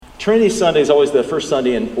Trinity Sunday is always the first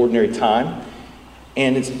Sunday in ordinary time.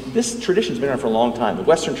 And this tradition's been around for a long time. The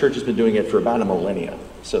Western Church has been doing it for about a millennia.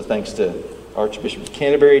 So thanks to Archbishop of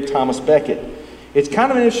Canterbury, Thomas Becket. It's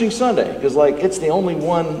kind of an interesting Sunday because it's the only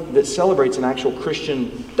one that celebrates an actual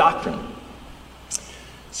Christian doctrine.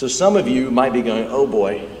 So some of you might be going, oh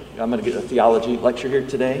boy, I'm going to get a theology lecture here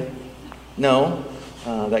today. No,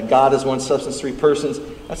 that God is one substance, three persons.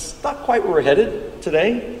 That's not quite where we're headed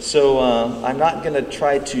today. So I'm not going to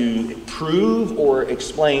try to prove or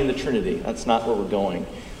explain the Trinity. That's not where we're going.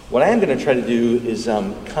 What I am going to try to do is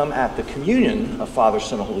come at the communion of Father,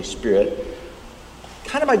 Son, and Holy Spirit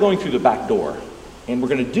kind of by going through the back door. And we're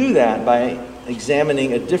going to do that by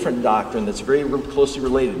examining a different doctrine that's very closely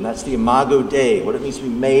related, and that's the Imago Dei, what it means to be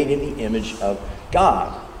made in the image of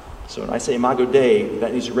God. So when I say Imago Dei,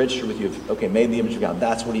 that needs to register with you. Okay, made in the image of God.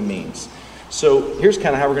 That's what he means. So here's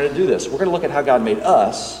kind of how we're going to do this. We're going to look at how God made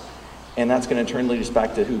us, and that's going to in turn lead us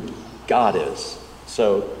back to who God is.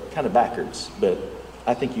 So kind of backwards, but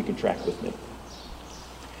I think you can track with me.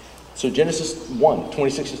 So Genesis 1,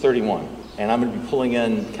 26 to 31. And I'm going to be pulling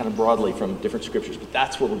in kind of broadly from different scriptures, but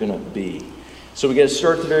that's what we're going to be. So we got to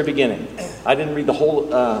start at the very beginning. I didn't read the whole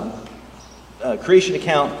creation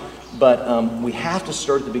account, but we have to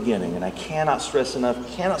start at the beginning. And I cannot stress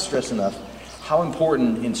enough how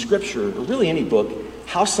important in Scripture, or really any book,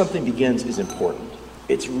 how something begins is important.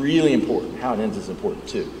 It's really important. How it ends is important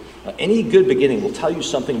too. Any good beginning will tell you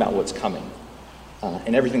something about what's coming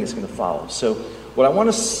and everything that's going to follow. So what I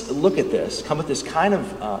want to look at this, come at this kind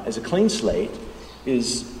of as a clean slate,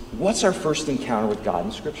 is what's our first encounter with God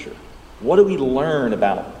in Scripture? What do we learn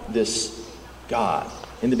about this God?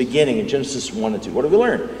 In the beginning, in Genesis 1 and 2, what do we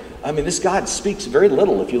learn? I mean, this God speaks very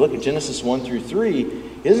little. If you look at Genesis 1 through 3,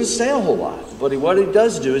 he doesn't say a whole lot. But what he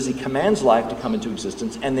does do is he commands life to come into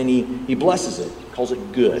existence, and then he blesses it, calls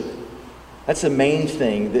it good. That's the main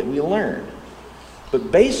thing that we learn.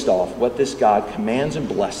 But based off what this God commands and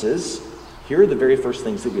blesses, here are the very first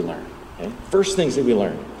things that we learn. Okay? First things that we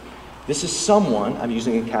learn. This is someone, I'm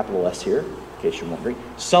using a capital S here, in case you're wondering,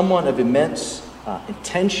 someone of immense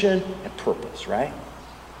intention and purpose, right?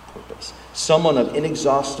 Purpose. Someone of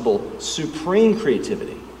inexhaustible, supreme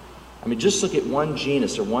creativity. I mean, just look at one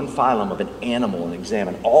genus or one phylum of an animal and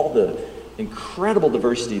examine all the incredible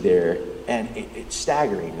diversity there, and it's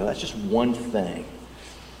staggering. That's just one thing.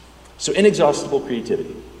 So inexhaustible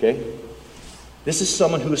creativity, okay? This is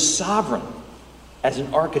someone who is sovereign as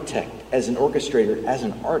an architect, as an orchestrator, as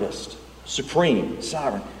an artist. Supreme,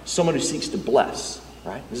 sovereign. Someone who seeks to bless,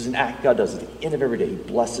 right? This is an act God does at the end of every day. He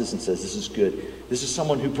blesses and says, this is good. This is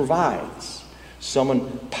someone who provides.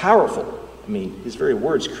 Someone powerful. I mean, his very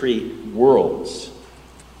words create worlds.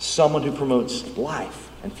 Someone who promotes life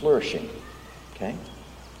and flourishing, okay?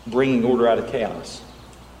 Bringing order out of chaos.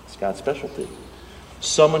 It's God's specialty.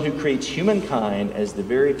 Someone who creates humankind as the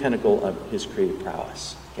very pinnacle of his creative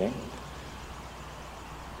prowess, okay?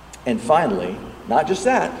 And finally, not just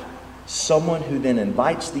that, someone who then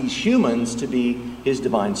invites these humans to be his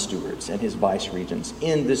divine stewards and his vice regents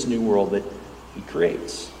in this new world that he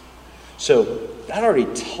creates. So that already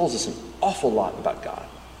tells us an awful lot about God.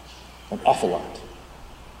 An awful lot.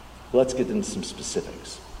 Let's get into some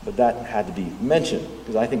specifics. But that had to be mentioned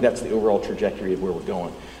because I think that's the overall trajectory of where we're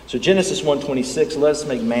going. So Genesis 1:26, let us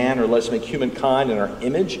make man, or let us make humankind in our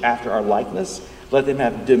image after our likeness. Let them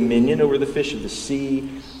have dominion over the fish of the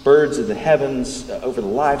sea, birds of the heavens, over the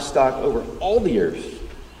livestock, over all the earth,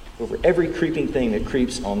 over every creeping thing that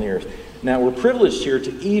creeps on the earth. Now we're privileged here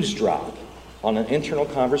to eavesdrop on an internal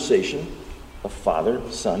conversation of Father,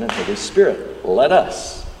 Son, and Holy Spirit. Let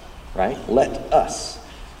us, right? Let us.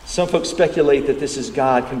 Some folks speculate that this is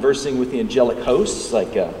God conversing with the angelic hosts,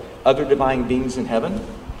 like other divine beings in heaven.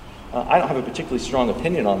 I don't have a particularly strong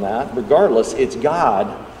opinion on that. Regardless, it's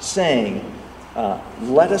God saying,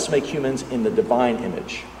 let us make humans in the divine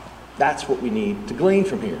image. That's what we need to glean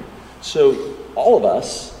from here. So all of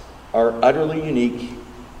us are utterly unique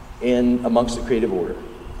in amongst the created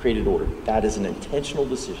order. That is an intentional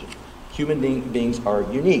decision. Human beings are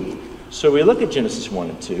unique. So we look at Genesis 1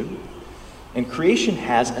 and 2, and creation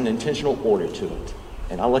has an intentional order to it.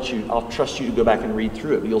 And I'll trust you to go back and read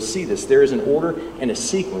through it. But you'll see this. There is an order and a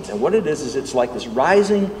sequence. And what it is it's like this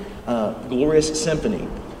rising, glorious symphony.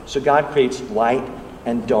 So God creates light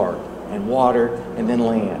and dark and water and then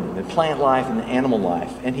land and then plant life and then animal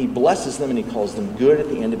life. And he blesses them and he calls them good at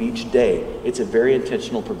the end of each day. It's a very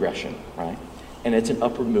intentional progression, right? And it's an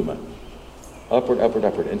upward movement. Upward, upward,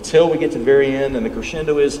 upward. Until we get to the very end and the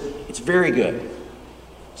crescendo is, it's very good.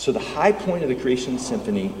 So the high point of the creation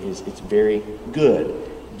symphony is it's very good.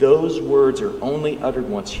 Those words are only uttered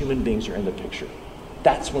once human beings are in the picture.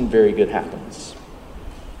 That's when very good happens.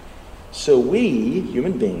 So we,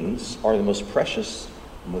 human beings, are the most precious,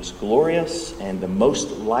 the most glorious, and the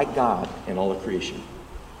most like God in all of creation.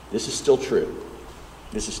 This is still true.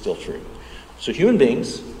 This is still true. So human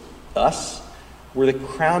beings, us, we're the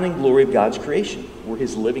crowning glory of God's creation. We're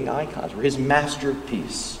his living icons. We're his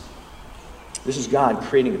masterpiece. This is God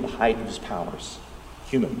creating at the height of his powers.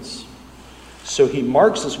 Humans. So he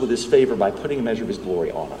marks us with his favor by putting a measure of his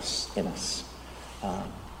glory on us, in us.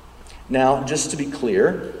 Now, just to be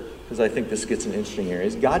clear, because I think this gets in interesting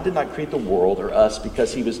areas, God did not create the world or us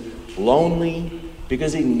because he was lonely,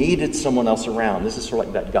 because he needed someone else around. This is sort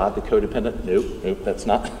of like that God the codependent. Nope, that's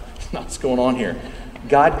not what's going on here.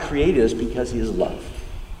 God created us because he is love.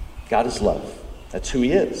 God is love. That's who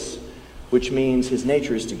he is, which means his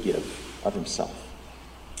nature is to give of himself.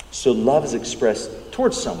 So love is expressed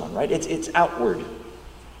towards someone, right? It's outward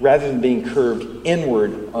rather than being curved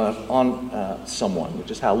inward on someone, which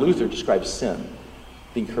is how Luther describes sin,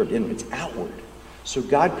 being curved inward. It's outward. So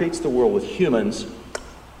God creates the world with humans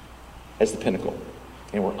as the pinnacle,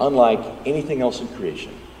 and we're unlike anything else in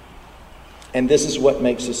creation. And this is what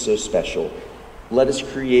makes us so special. Let us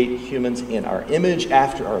create humans in our image,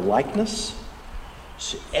 after our likeness.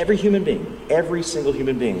 So every human being, every single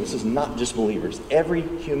human being, this is not just believers, every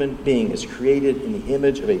human being is created in the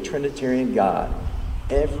image of a Trinitarian God.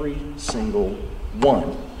 Every single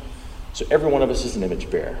one. So every one of us is an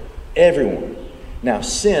image bearer. Everyone. Now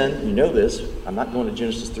sin, you know this, I'm not going to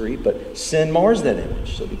Genesis 3, but sin mars that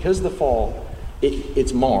image. So because of the fall,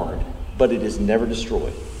 it's marred, but it is never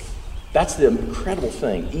destroyed. That's the incredible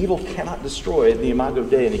thing. Evil cannot destroy the Imago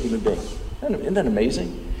Dei in a human being. Isn't that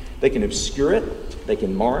amazing? They can obscure it, they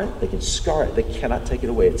can mar it, they can scar it, they cannot take it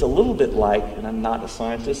away. It's a little bit like, and I'm not a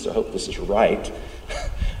scientist, so I hope this is right,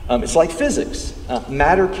 it's like physics.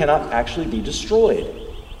 Matter cannot actually be destroyed,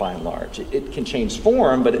 by and large. It can change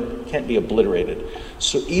form, but it can't be obliterated.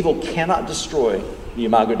 So evil cannot destroy the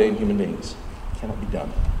Imago Dei in human beings. It cannot be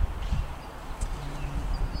done.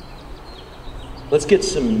 Let's get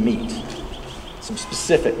some meat, some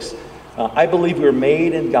specifics. I believe we were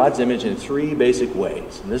made in God's image in three basic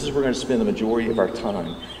ways. And this is where we're going to spend the majority of our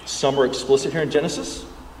time. Some are explicit here in Genesis.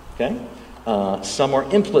 Okay? Some are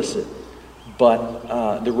implicit.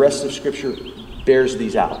 But the rest of Scripture bears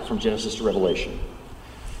these out from Genesis to Revelation.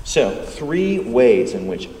 So, three ways in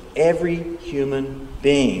which every human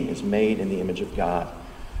being is made in the image of God.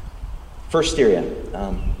 First area,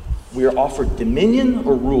 we are offered dominion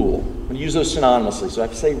or rule. I'm going to use those synonymously. So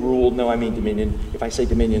if I say rule, no, I mean dominion. If I say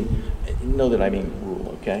dominion, know that I mean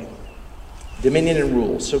rule, okay? Dominion and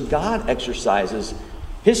rule. So God exercises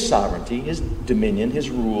his sovereignty, his dominion, his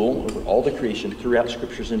rule over all the creation throughout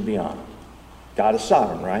Scriptures and beyond. God is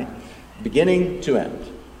sovereign, right? Beginning to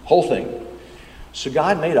end. Whole thing. So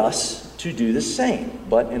God made us to do the same,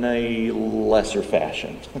 but in a lesser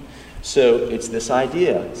fashion. So it's this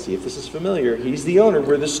idea. See if this is familiar. He's the owner.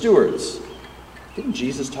 We're the stewards. Didn't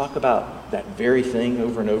Jesus talk about that very thing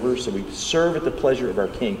over and over? So we serve at the pleasure of our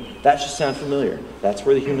King. That should sound familiar. That's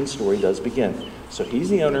where the human story does begin. So he's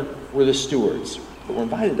the owner. We're the stewards. But we're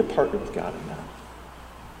invited to partner with God in that.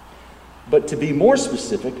 But to be more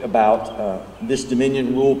specific about this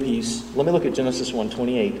dominion rule piece, let me look at Genesis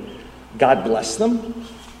 1:28. God blessed them.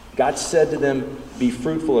 God said to them, be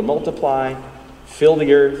fruitful and multiply, fill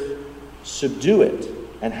the earth, subdue it,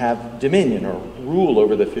 and have dominion or rule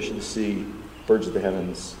over the fish of the sea, birds of the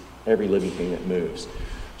heavens, every living thing that moves.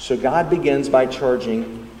 So God begins by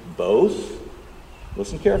charging both,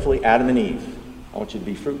 listen carefully, Adam and Eve. I want you to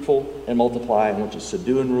be fruitful and multiply. I want you to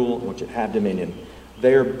subdue and rule. I want you to have dominion.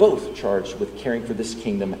 They are both charged with caring for this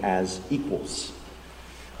kingdom as equals.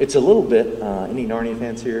 It's a little bit, any Narnia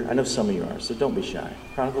fans here? I know some of you are, so don't be shy.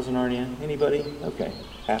 Chronicles of Narnia, anybody? Okay,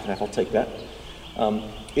 half and half, I'll take that.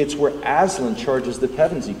 It's where Aslan charges the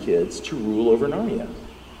Pevensey kids to rule over Narnia.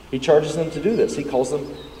 He charges them to do this. He calls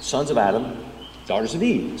them sons of Adam, daughters of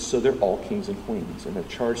Eve. So they're all kings and queens, and they're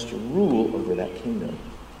charged to rule over that kingdom.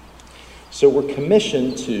 So we're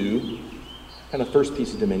commissioned to, kind of first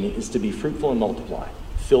piece of dominion, is to be fruitful and multiply,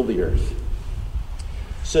 fill the earth.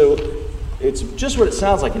 So it's just what it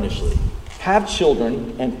sounds like initially. Have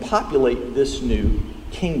children and populate this new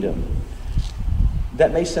kingdom.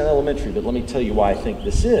 That may sound elementary, but let me tell you why I think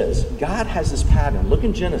this is. God has this pattern, look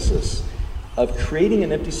in Genesis, of creating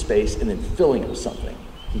an empty space and then filling it with something.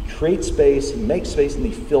 He creates space, he makes space, and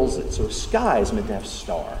he fills it. So sky is meant to have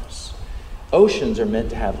stars. Oceans are meant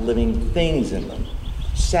to have living things in them.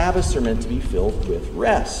 Sabbaths are meant to be filled with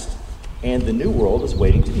rest. And the new world is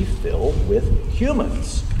waiting to be filled with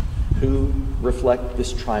humans who reflect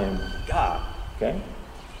this triune God. Okay?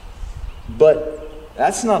 But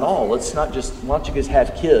That's not all. It's not just, why don't you guys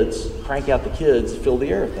have kids, crank out the kids, fill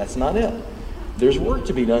the earth. That's not it. There's work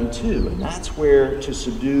to be done too, and that's where to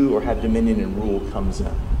subdue or have dominion and rule comes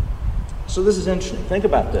in. So this is interesting. Think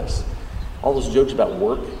about this. All those jokes about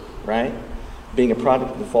work, right? Being a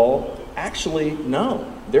product of the fall. Actually,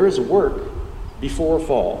 no. There is work before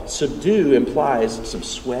fall. Subdue implies some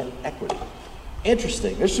sweat equity.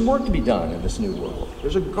 Interesting. There's some work to be done in this new world.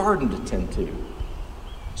 There's a garden to tend to.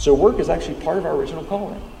 So work is actually part of our original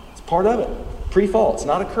calling. It's part of it. Pre-fall. It's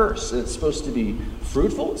not a curse. It's supposed to be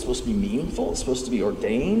fruitful. It's supposed to be meaningful. It's supposed to be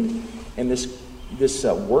ordained. And this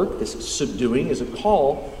work, this subduing, is a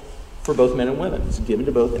call for both men and women. It's given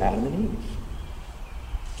to both Adam and Eve.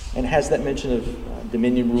 And it has that mention of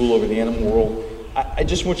dominion, rule over the animal world. I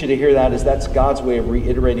just want you to hear that, as that's God's way of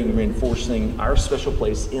reiterating and reinforcing our special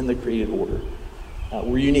place in the created order.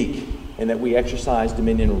 We're unique in that we exercise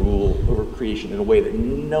dominion and rule over creation in a way that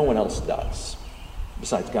no one else does,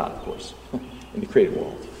 besides God, of course, in the created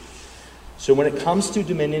world. So when it comes to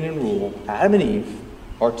dominion and rule, Adam and Eve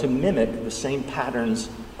are to mimic the same patterns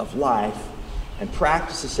of life and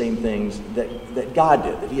practice the same things that God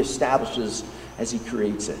did, that he establishes as he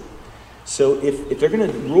creates it. So if they're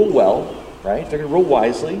going to rule well, right, if they're going to rule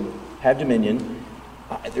wisely, have dominion,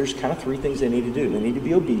 there's kind of three things they need to do. They need to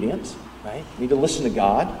be obedient, right? They need to listen to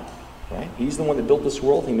God, right? He's the one that built this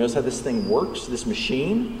world. He knows how this thing works, this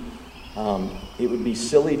machine. It would be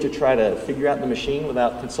silly to try to figure out the machine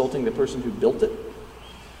without consulting the person who built it.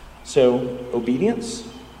 So obedience,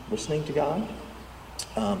 listening to God.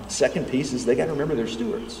 Second piece is they got to remember they're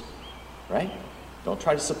stewards, right? Don't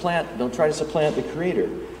try to supplant the Creator.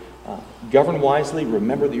 Govern wisely.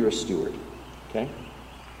 Remember that you're a steward. Okay?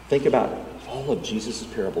 Think about it. All of Jesus'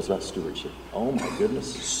 parables about stewardship. Oh my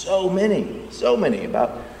goodness, so many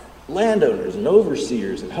about landowners and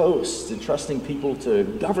overseers and hosts and trusting people to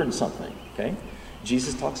govern something. Okay?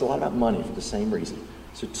 Jesus talks a lot about money for the same reason.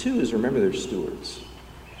 So 2 is remember they're stewards.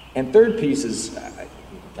 And third piece is,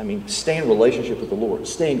 stay in relationship with the Lord.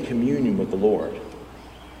 Stay in communion with the Lord.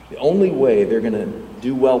 The only way they're going to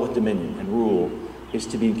do well with dominion and rule is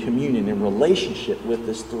to be in communion and relationship with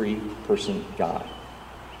this three-person God.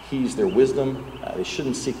 He's their wisdom. They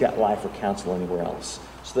shouldn't seek out life or counsel anywhere else.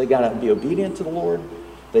 So they've got to be obedient to the Lord.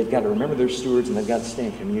 They've got to remember their stewards, and they've got to stay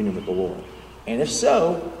in communion with the Lord. And if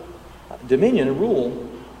so, dominion and rule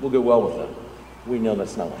will go well with them. We know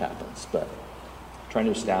that's not what happens, but trying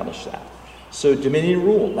to establish that. So dominion and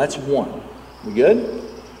rule, that's 1. We good?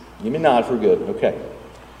 Give me a nod if we're good. Okay.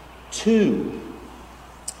 2,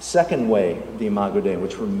 second way, the Imago Dei,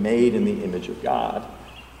 which were made in the image of God.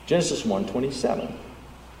 Genesis 1:27.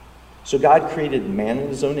 So God created man in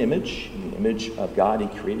his own image. In the image of God, he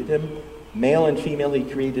created him. Male and female, he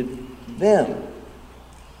created them.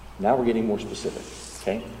 Now we're getting more specific.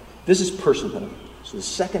 Okay? This is personhood. So the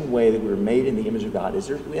second way that we were made in the image of God is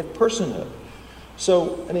we have personhood.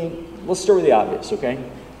 So, let's start with the obvious, okay?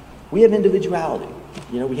 We have individuality.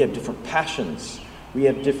 We have different passions. We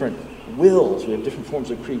have different wills. We have different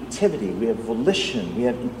forms of creativity. We have volition. We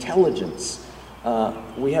have intelligence.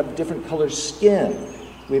 We have different colored skin.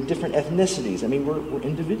 We have different ethnicities. We're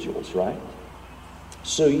individuals, right?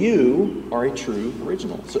 So you are a true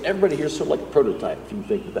original. So everybody here is sort of like a prototype, if you can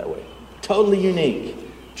think of it that way. Totally unique.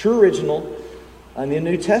 True original. In the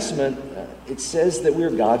New Testament, it says that we are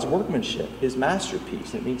God's workmanship, his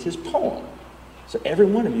masterpiece. It means his poem. So every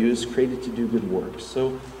one of you is created to do good works.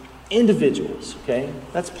 So individuals, okay?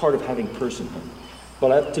 That's part of having personhood.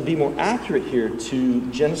 But to be more accurate here to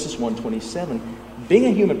Genesis 1:27, being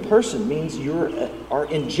a human person means you are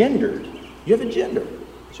engendered. You have a gender.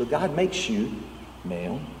 So God makes you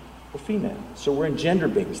male or female. So we're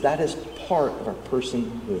engendered beings. That is part of our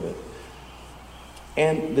personhood.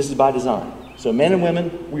 And this is by design. So men and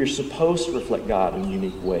women, we are supposed to reflect God in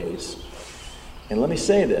unique ways. And let me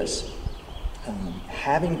say this.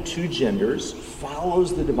 Having 2 genders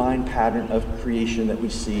follows the divine pattern of creation that we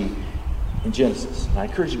see in Genesis. And I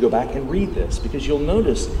encourage you to go back and read this, because you'll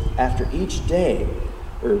notice after each day,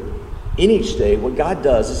 or in each day, what God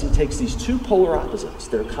does is he takes these 2 polar opposites,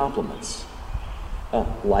 they're complements,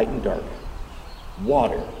 light and dark,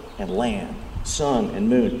 water and land, sun and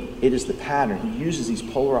moon. It is the pattern. He uses these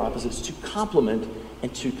polar opposites to complement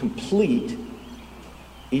and to complete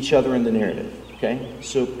each other in the narrative. Okay?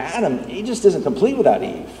 So Adam, he just isn't complete without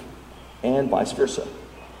Eve, and vice versa,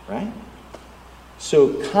 right?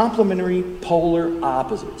 So complementary polar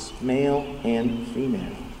opposites, male and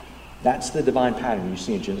female. That's the divine pattern you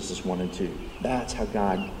see in Genesis 1 and 2. That's how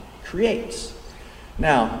God creates.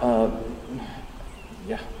 Now,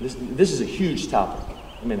 this is a huge topic.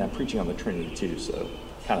 I'm preaching on the Trinity too, so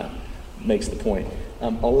kind of makes the point. A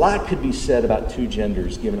lot could be said about two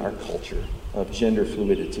genders given our culture of gender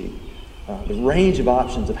fluidity. The range of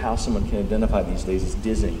options of how someone can identify these days is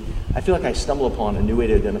dizzying. I feel like I stumble upon a new way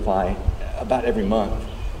to identify about every month.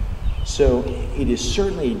 So it is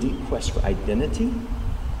certainly a deep quest for identity.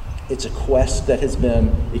 It's a quest that has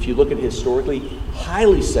been, if you look at it historically,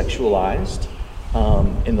 highly sexualized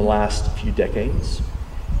in the last few decades.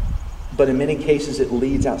 But in many cases, it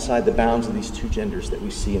leads outside the bounds of these two genders that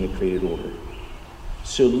we see in the created order.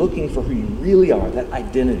 So looking for who you really are, that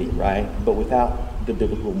identity, right? But without the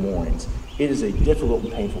biblical moorings. It is a difficult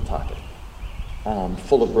and painful topic,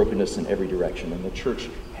 full of brokenness in every direction. And the church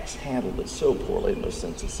has handled it so poorly in those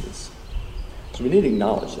instances. So we need to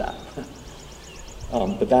acknowledge that.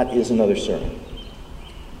 But that is another sermon.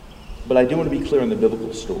 But I do want to be clear on the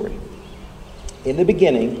biblical story. In the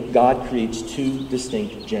beginning, God creates two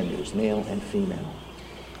distinct genders, male and female.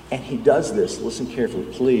 And he does this, listen carefully,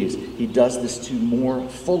 please, he does this to more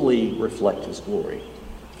fully reflect his glory.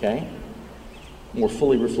 Okay? More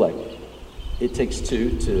fully reflect. It takes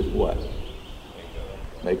two to what?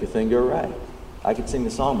 Make a thing go right. I could sing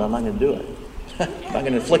the song, but I'm not going to do it. I'm not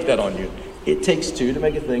going to inflict that on you. It takes two to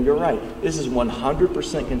make a thing go right. This is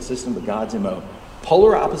 100% consistent with God's MO.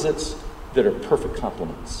 Polar opposites that are perfect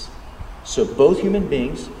complements. So both human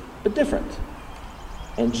beings, but different.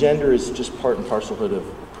 And gender is just part and parcelhood of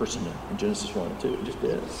personhood in Genesis 1 and 2. It just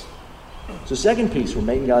is. So second piece, we're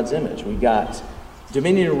made in God's image. We got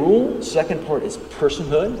dominion and rule. Second part is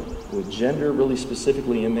personhood, with gender really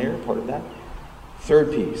specifically in there, part of that.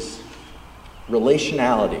 Third piece,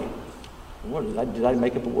 relationality. What did I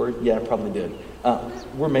make up a word? Yeah, I probably did.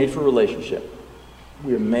 We're made for relationship.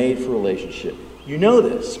 We're made for relationship. You know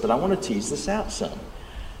this, but I want to tease this out some.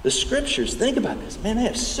 The scriptures, think about this. Man, they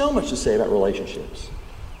have so much to say about relationships.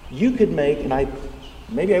 You could make, and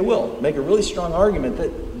maybe I will, make a really strong argument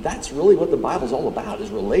that that's really what the Bible's all about, is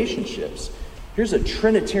relationships. Here's a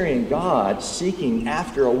Trinitarian God seeking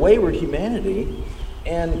after a wayward humanity,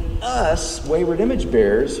 and us, wayward image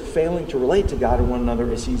bearers, failing to relate to God and one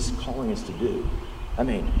another as he's calling us to do. I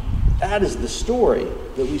mean, that is the story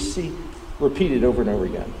that we see repeated over and over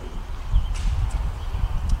again.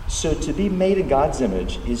 So to be made in God's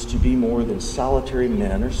image is to be more than solitary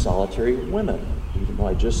men or solitary women, even though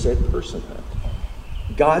I just said personhood.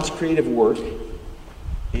 God's creative work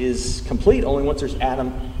is complete only once there's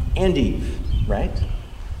Adam and Eve, right?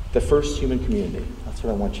 The first human community. That's what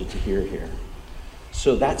I want you to hear here.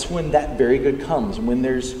 So that's when that very good comes, when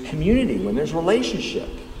there's community, when there's relationship,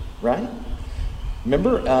 right?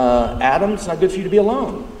 Remember, Adam, it's not good for you to be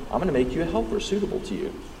alone. I'm going to make you a helper suitable to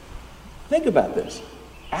you. Think about this.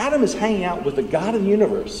 Adam is hanging out with the God of the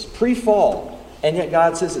universe, pre-fall, and yet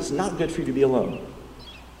God says it's not good for you to be alone.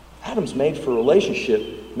 Adam's made for a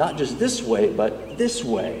relationship, not just this way, but this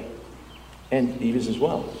way. And Eve is as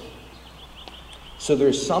well. So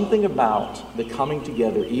there's something about the coming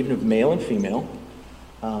together, even of male and female,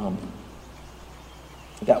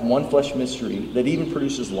 that one flesh mystery that even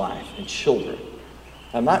produces life and children.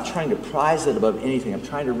 I'm not trying to prize it above anything. I'm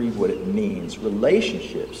trying to read what it means.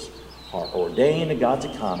 Relationships are ordained in God's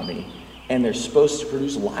economy, and they're supposed to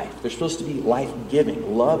produce life. They're supposed to be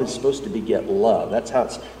life-giving. Love is supposed to beget love. That's how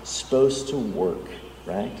it's supposed to work,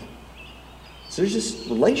 right? So there's this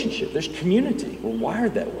relationship. There's community. We're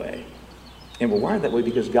wired that way. And we're wired that way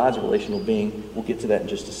because God's a relational being. We'll get to that in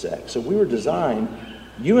just a sec. So we were designed,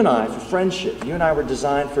 you and I, for friendship. You and I were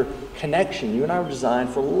designed for connection. You and I were designed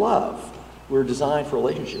for love. We were designed for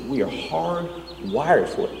relationship. We are hardwired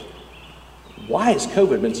for it. Why has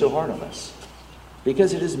COVID been so hard on us?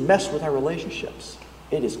 Because it has messed with our relationships.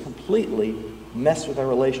 It has completely messed with our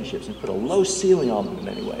relationships and put a low ceiling on them in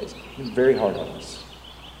many ways. It's very hard on us.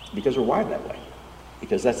 Because we're wired that way.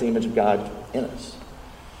 Because that's the image of God in us.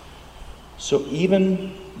 So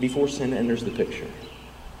even before sin enters the picture,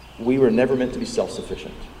 we were never meant to be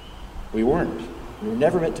self-sufficient. We weren't. We were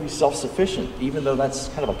never meant to be self-sufficient, even though that's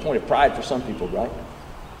kind of a point of pride for some people, right?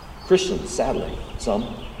 Christians, sadly,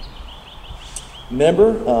 some.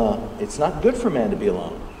 Remember, it's not good for man to be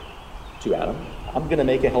alone. To Adam, I'm going to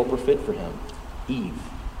make a helper fit for him, Eve.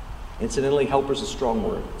 Incidentally, helper is a strong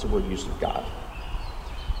word. It's a word used of God.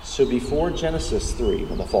 So before Genesis 3,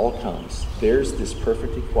 when the fall comes, there's this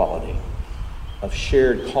perfect equality of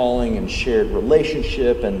shared calling and shared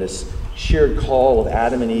relationship, and this shared call of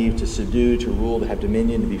Adam and Eve to subdue, to rule, to have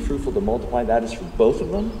dominion, to be fruitful, to multiply. That is for both of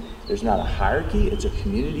them. There's not a hierarchy. It's a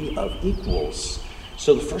community of equals.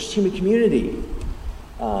 So the first human community,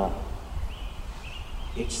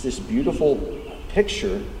 it's this beautiful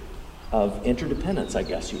picture of interdependence, I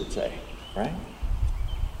guess you would say, right?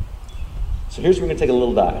 So here's where we're going to take a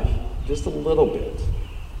little dive, just a little bit.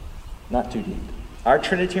 Not too deep. Our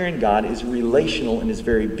Trinitarian God is relational in his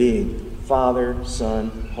very being. Father,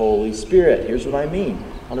 Son, Holy Spirit. Here's what I mean.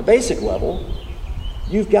 On a basic level,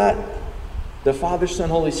 you've got the Father, Son,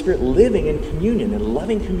 Holy Spirit living in communion, in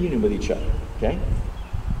loving communion with each other. Okay?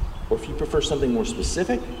 Or if you prefer something more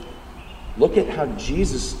specific, look at how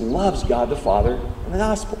Jesus loves God the Father in the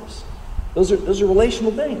Gospels. Those are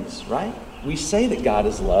relational things, right? We say that God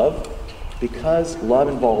is love because love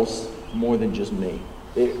involves more than just me.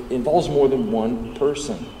 It involves more than one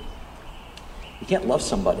person. You can't love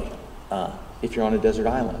somebody if you're on a desert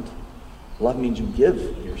island. Love means you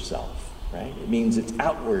give yourself, right? It means it's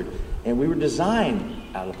outward. And we were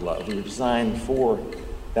designed out of love. We were designed for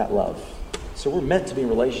that love. So we're meant to be in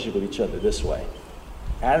relationship with each other this way.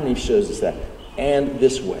 Adam and Eve shows us that. And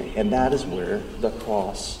this way. And that is where the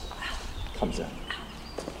cross comes in.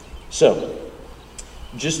 So,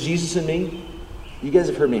 just Jesus and me. You guys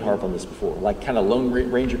have heard me harp on this before. Like kind of Lone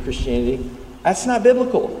Ranger Christianity. That's not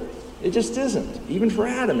biblical. It just isn't. Even for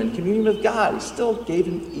Adam in communion with God, he still gave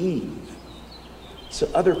him Eve. So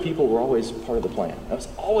other people were always part of the plan. That was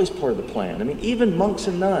always part of the plan. I mean, even monks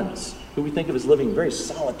and nuns, who we think of as living very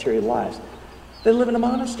solitary lives, they live in a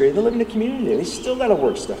monastery. They live in a community. They still got to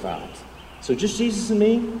work stuff out. So just Jesus and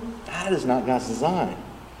me, that is not God's design.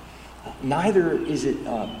 Neither is it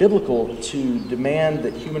biblical to demand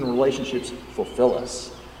that human relationships fulfill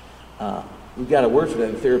us. We've got a word for that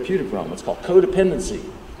in the therapeutic realm. It's called codependency.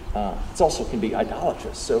 It also can be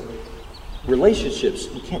idolatrous. So relationships,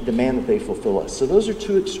 we can't demand that they fulfill us. So those are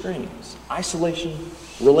two extremes. Isolation,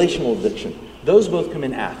 relational addiction. Those both come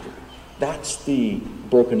in after. That's the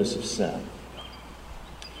brokenness of sin.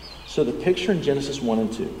 So the picture in Genesis 1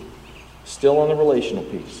 and 2, still on the relational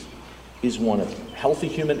piece, is one of healthy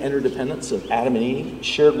human interdependence of Adam and Eve,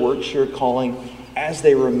 shared work, shared calling, as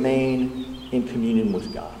they remain in communion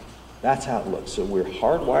with God. That's how it looks. So we're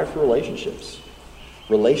hardwired for relationships.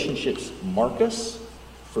 Relationships mark us,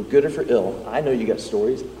 for good or for ill. I know you got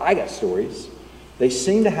stories. I got stories. They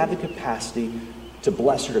seem to have the capacity to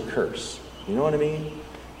bless or to curse. You know what I mean?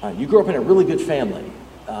 You grow up in a really good family.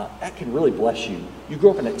 That can really bless you. You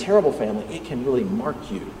grow up in a terrible family. It can really mark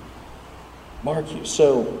you.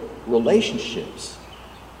 So relationships,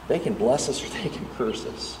 they can bless us or they can curse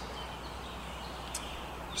us.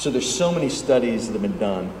 So there's so many studies that have been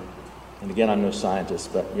done. And again, I'm no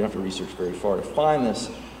scientist, but you don't have to research very far to find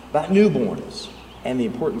this, about newborns and the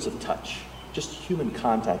importance of touch, just human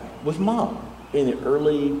contact with mom in the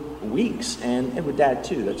early weeks and with dad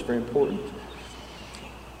too. That's very important.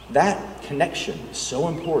 That connection is so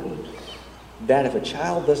important that if a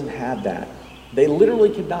child doesn't have that, they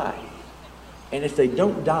literally could die. And if they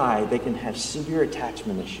don't die, they can have severe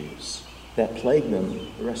attachment issues that plague them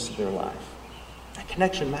the rest of their life. That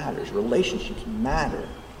connection matters. Relationships matter.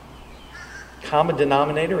 Common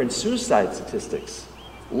denominator in suicide statistics: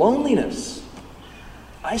 loneliness,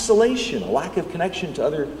 isolation, a lack of connection to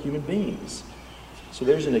other human beings. So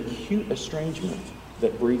there's an acute estrangement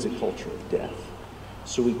that breeds a culture of death.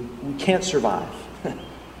 So we can't survive,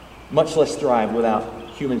 much less thrive, without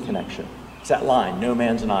human connection. It's that line, no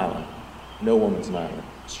man's an island, no woman's an island.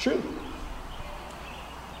 It's true.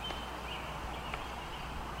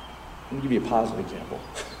 Let me give you a positive example.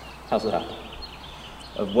 How's that?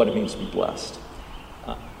 Of what it means to be blessed.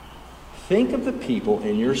 Think of the people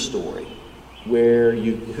in your story who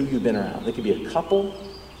you've been around. They could be a couple,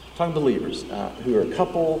 talking believers, who are a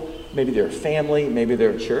couple, maybe they're a family, maybe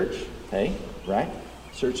they're a church, okay, right?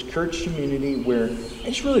 So it's a church community where they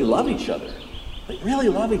just really love each other. They really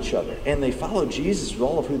love each other, and they follow Jesus with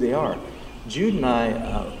all of who they are. Jude and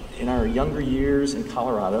I, in our younger years in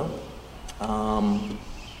Colorado,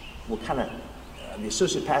 were kind of, the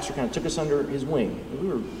associate pastor kind of took us under his wing. We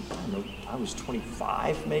were, I was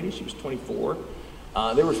 25 maybe, she was 24.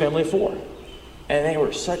 They were a family of four. And they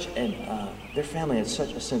were their family had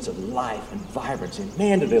such a sense of life and vibrancy. And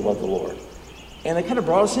man, did they love the Lord. And they kind of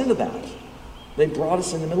brought us into that. They brought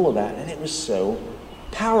us in the middle of that, and it was so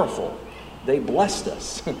powerful. They blessed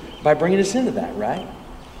us by bringing us into that, right?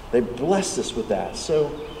 They blessed us with that.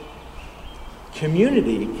 So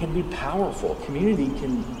community can be powerful. Community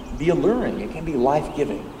can be alluring. It can be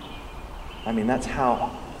life-giving. I mean, that's 9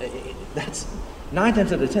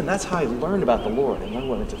 times out of 10, that's how I learned about the Lord and learned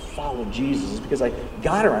what it meant to follow Jesus, is because I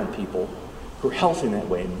got around people who are healthy in that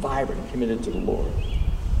way and vibrant and committed to the Lord.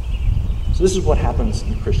 So this is what happens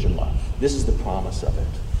in Christian life. This is the promise of it.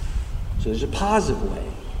 So there's a positive way.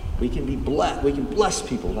 We can be blessed. We can bless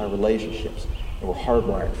people in our relationships, and we're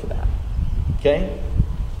hardwired for that. Okay?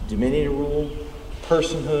 Dominion and rule,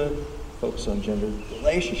 personhood, focus on gender,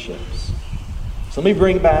 relationships. So let me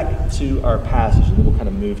bring back to our passage, and then we'll kind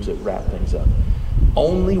of move to wrap things up.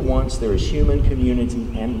 Only once there is human community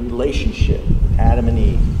and relationship, Adam and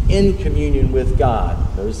Eve, in communion with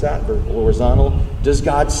God. Notice that, vertical, horizontal. Does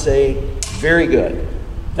God say, very good?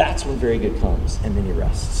 That's when very good comes, and then he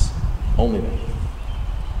rests. Only then.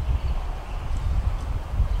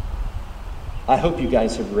 I hope you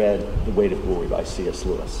guys have read The Weight of Glory by C.S.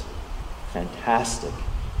 Lewis. Fantastic.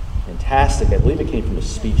 Fantastic. I believe it came from a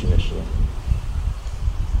speech initially.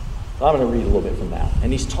 I'm going to read a little bit from that.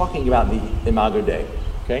 And he's talking about the Imago Dei.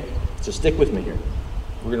 Okay? So stick with me here.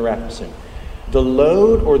 We're going to wrap up soon. The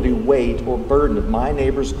load or the weight or burden of my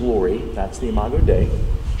neighbor's glory, that's the Imago Dei,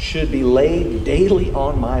 should be laid daily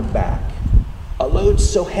on my back. A load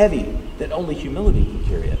so heavy that only humility can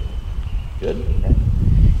carry it. Good? Right?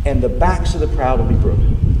 And the backs of the proud will be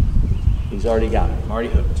broken. He's already got it. I'm already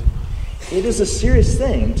hooked. It is a serious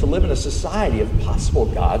thing to live in a society of possible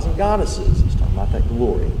gods and goddesses. He's talking about that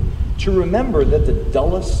glory. To remember that the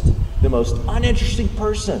dullest, the most uninteresting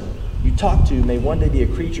person you talk to may one day be a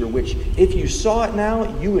creature which, if you saw it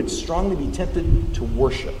now, you would strongly be tempted to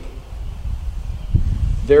worship.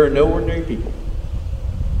 There are no ordinary people.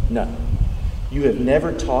 None. You have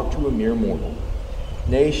never talked to a mere mortal.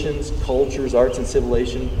 Nations, cultures, arts, and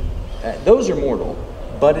civilization, those are mortal.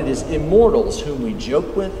 But it is immortals whom we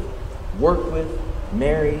joke with, work with,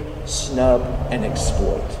 marry, snub, and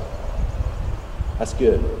exploit. That's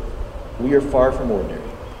good. We are far from ordinary.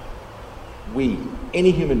 We,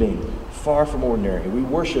 any human being, far from ordinary. We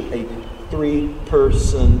worship a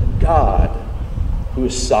three-person God who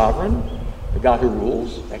is sovereign, a God who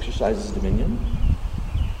rules, exercises dominion.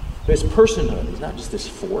 But his personhood, he's not just this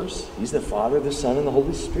force. He's the Father, the Son, and the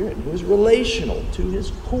Holy Spirit, who is relational to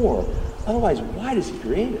his core. Otherwise, why does he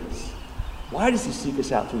create us? Why does he seek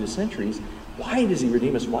us out through the centuries? Why does he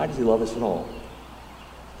redeem us? Why does he love us at all?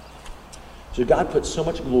 So God put so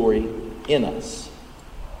much glory in us.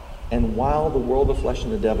 And while the world, the flesh,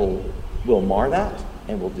 and the devil will mar that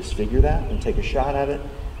and will disfigure that and take a shot at it,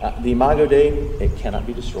 the Imago Dei, it cannot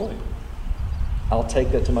be destroyed. I'll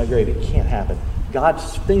take that to my grave. It can't happen.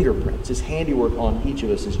 God's fingerprints, his handiwork on each of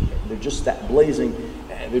us, they're just that blazing,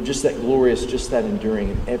 they're just that glorious, just that enduring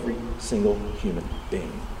in every single human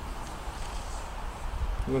being.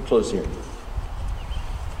 I'm going to close here.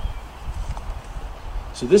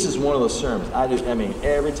 So this is one of those sermons. I mean,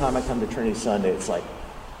 every time I come to Trinity Sunday, it's like,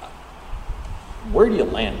 where do you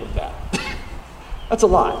land with that? That's a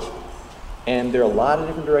lot. And there are a lot of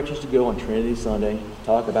different directions to go on Trinity Sunday to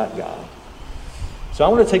talk about God. So I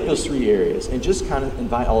want to take those three areas and just kind of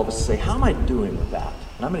invite all of us to say, how am I doing with that?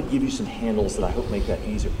 And I'm going to give you some handles that I hope make that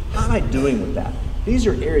easier. How am I doing with that? These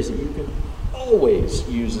are areas that you can always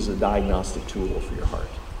use as a diagnostic tool for your heart.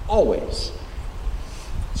 Always.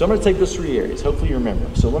 So I'm going to take those three areas. Hopefully you remember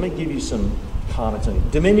them. So let me give you some comments on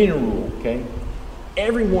it. Dominion and rule, okay?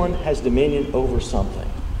 Everyone has dominion over something.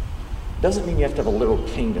 Doesn't mean you have to have a literal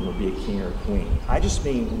kingdom or be a king or a queen. I just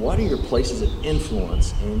mean, what are your places of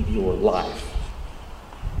influence in your life?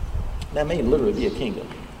 That may literally be a kingdom,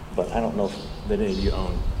 but I don't know that any of you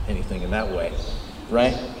own anything in that way,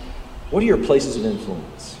 right? What are your places of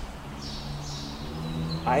influence?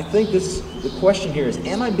 I think the question here is,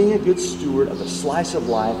 am I being a good steward of the slice of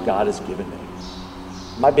life God has given me?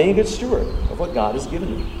 Am I being a good steward of what God has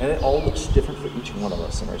given me? And it all looks different for each one of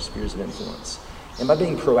us in our spheres of influence. Am I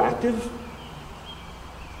being proactive?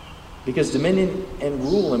 Because dominion and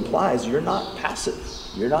rule implies you're not passive.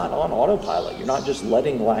 You're not on autopilot. You're not just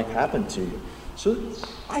letting life happen to you. So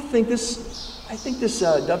I think this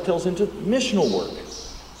dovetails into missional work.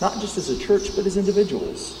 Not just as a church, but as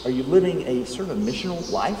individuals. Are you living a sort of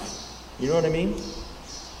missional life? You know what I mean?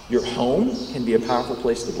 Your home can be a powerful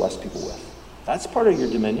place to bless people with. That's part of your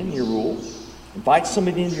dominion, your rule. Invite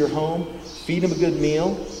somebody into your home, feed them a good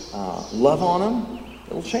meal, love on them.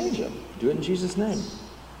 It'll change them. Do it in Jesus' name.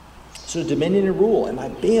 So dominion and rule. Am I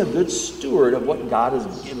being a good steward of what God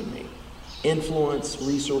has given me? Influence,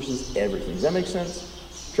 resources, everything. Does that make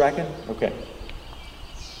sense? Tracking? Okay.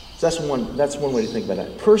 So that's one way to think about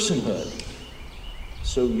that. Personhood.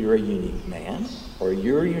 So you're a unique man or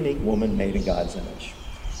you're a unique woman made in God's image.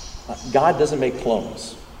 God doesn't make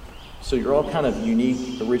clones. So you're all kind of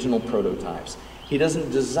unique, original prototypes. He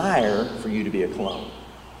doesn't desire for you to be a clone.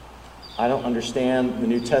 I don't understand the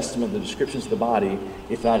New Testament, the descriptions of the body,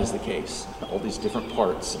 if that is the case. All these different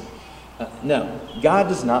parts. No, God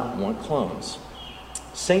does not want clones.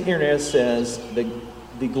 St. Irenaeus says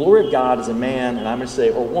the glory of God is a man, and I'm going to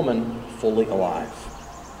say, or woman, fully alive.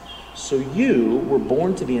 So you were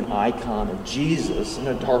born to be an icon of Jesus in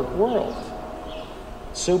a dark world.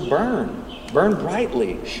 So burn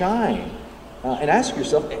brightly, shine, and ask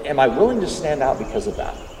yourself, am I willing to stand out because of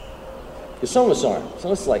that? Because some of us aren't.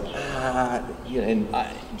 Some of us are like,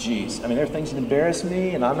 geez. I mean, there are things that embarrass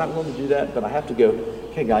me, and I'm not willing to do that, but I have to go,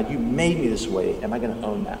 okay, God, you made me this way. Am I going to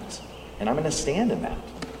own that? And I'm going to stand in that.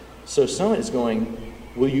 So sonnet is going,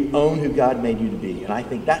 will you own who God made you to be? And I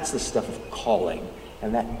think that's the stuff of calling.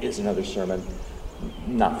 And that is another sermon,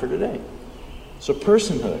 not for today. So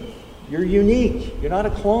personhood. You're unique. You're not a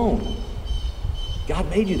clone. God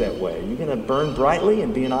made you that way. You're going to burn brightly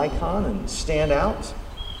and be an icon and stand out.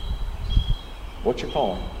 What's your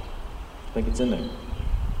calling? I think it's in there.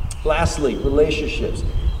 Lastly, relationships.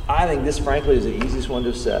 I think this, frankly, is the easiest one to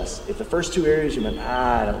assess. If the first two areas you went,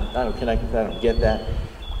 I don't connect with that, I don't get that.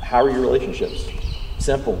 How are your relationships?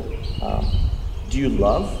 Simple. Do you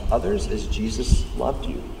love others as Jesus loved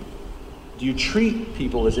you? Do you treat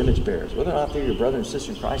people as image bearers? Whether or not they're your brother and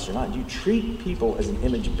sister in Christ or not, do you treat people as an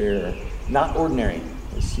image bearer? Not ordinary,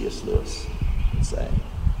 as C.S. Lewis would say.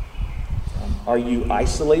 Are you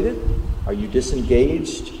isolated? Are you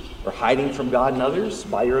disengaged or hiding from God and others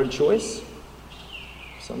by your own choice?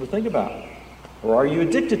 Something to think about. Or are you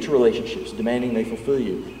addicted to relationships, demanding they fulfill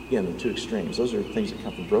you? Again, the two extremes. Those are things that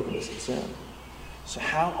come from brokenness and sin. So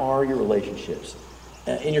how are your relationships?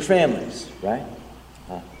 In your families, right?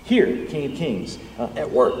 Here, King of Kings. At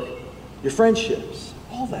work. Your friendships.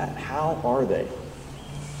 All that. How are they?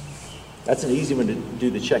 That's an easy one to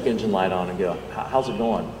do the check engine light on and go, how's it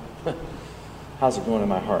going? How's it going in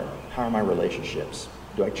my heart? How are my relationships?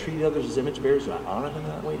 Do I treat others as image bearers? Do I honor them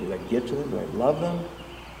that way? Do I give to them? Do I love them?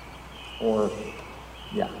 Or,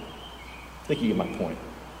 I think you get my point.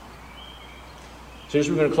 So here's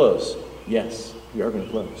where we're going to close. Yes, we are going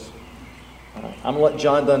to close. All right. I'm going to let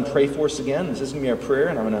John Donne pray for us again. This is going to be our prayer,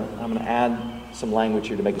 and I'm going to add some language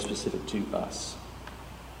here to make it specific to us.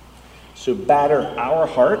 So batter our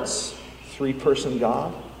hearts, three-person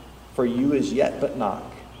God, for you is yet but knock.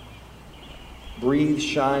 Breathe,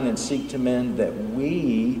 shine, and seek to mend that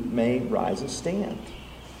we may rise and stand.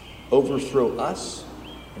 Overthrow us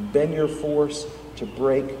and bend your force to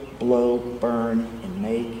break, blow, burn, and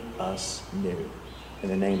make us new. In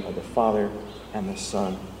the name of the Father, and the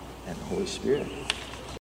Son, and the Holy Spirit.